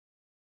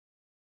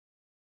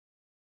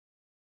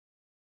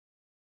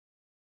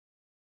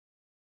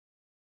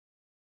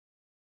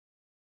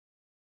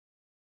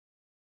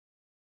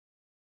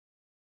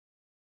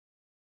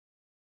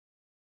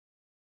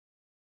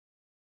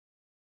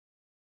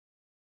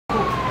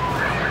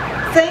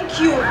Thank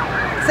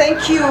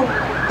you,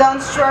 Don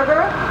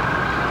Struber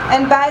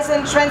and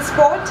Bison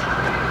Transport,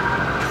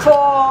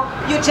 for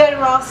your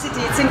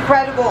generosity. It's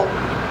incredible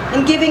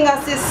in giving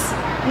us this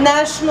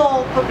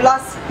national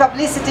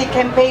publicity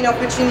campaign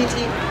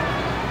opportunity.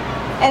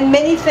 And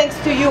many thanks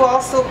to you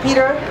also,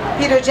 Peter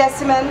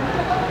Jesseman,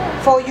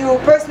 for your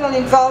personal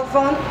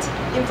involvement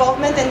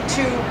and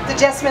to the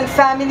Jesseman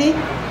family.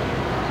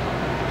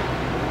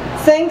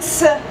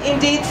 Thanks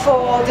indeed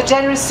for the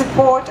generous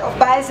support of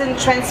Bison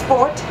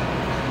Transport.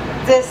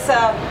 This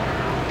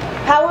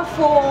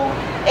powerful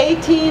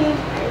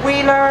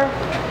 18-wheeler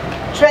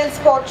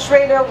transport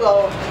trailer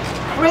will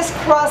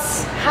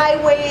crisscross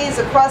highways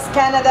across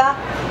Canada,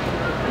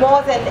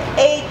 more than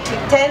 8,000 to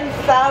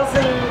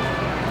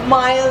 10,000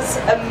 miles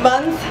a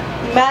month.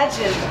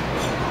 Imagine,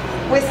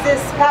 with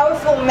this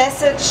powerful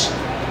message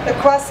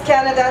across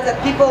Canada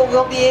that people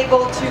will be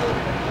able to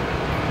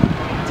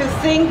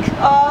think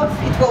of.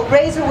 It will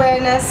raise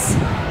awareness.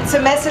 It's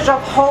a message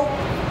of hope,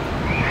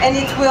 and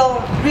it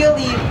will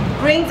really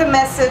bring the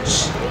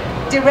message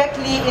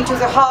directly into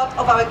the heart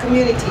of our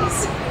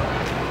communities.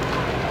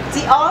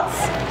 The arts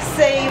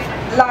save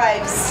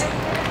lives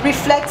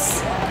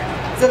reflects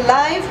the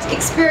lived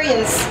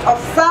experience of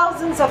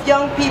thousands of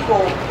young people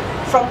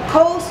from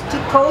coast to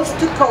coast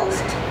to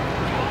coast,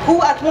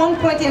 who at one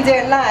point in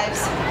their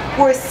lives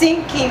were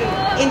sinking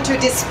into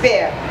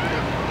despair.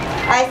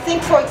 I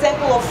think, for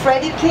example, of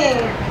Freddie King,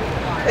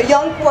 a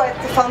young poet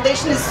the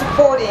foundation is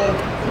supporting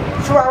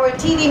through our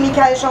T.D.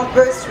 Michael Jean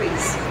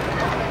bursaries.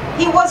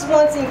 He was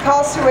once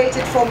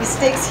incarcerated for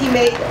mistakes he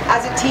made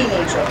as a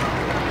teenager.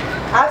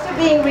 After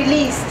being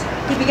released,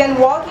 he began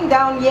walking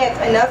down yet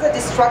another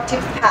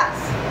destructive path.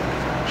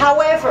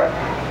 However,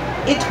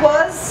 it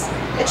was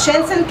a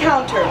chance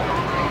encounter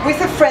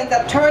with a friend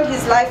that turned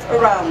his life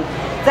around.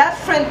 That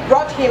friend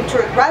brought him to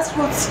a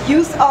grassroots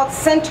youth arts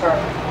center,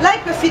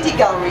 like Graffiti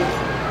Gallery,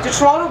 the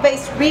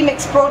Toronto-based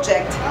Remix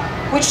project,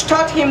 which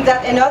taught him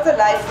that another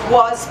life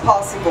was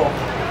possible.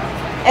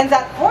 And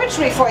that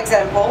poetry, for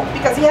example,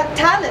 because he had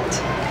talent,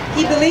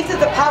 he believed in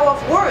the power of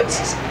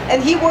words,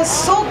 and he was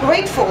so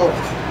grateful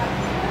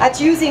at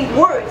using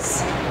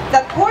words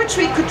that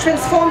poetry could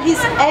transform his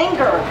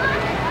anger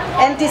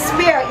and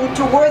despair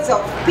into words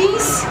of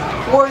peace,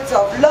 words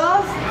of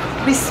love,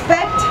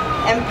 respect,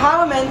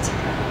 empowerment,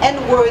 and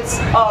words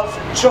of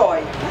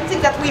joy.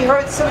 Something that we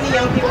heard so many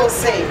young people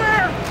say.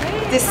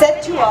 They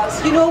said to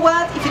us, you know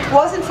what, if it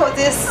wasn't for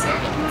this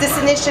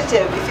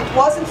initiative, if it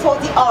wasn't for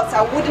the arts,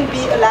 I wouldn't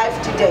be alive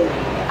today.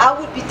 I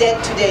would be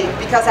dead today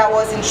because I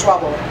was in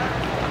trouble.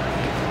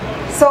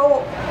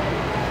 So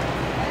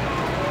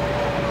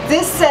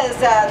this says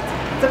that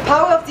the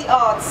power of the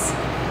arts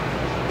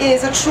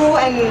is a true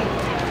and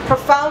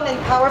profound and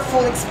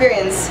powerful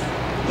experience.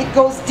 It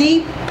goes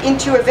deep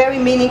into a very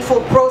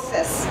meaningful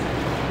process.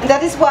 And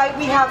that is why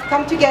we have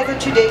come together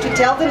today to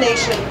tell the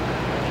nation,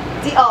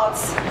 the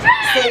arts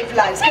save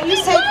lives. Can you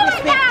say it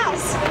with me,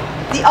 please?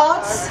 The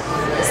arts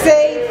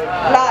save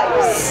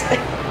lives.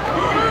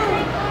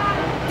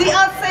 The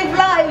arts save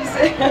lives.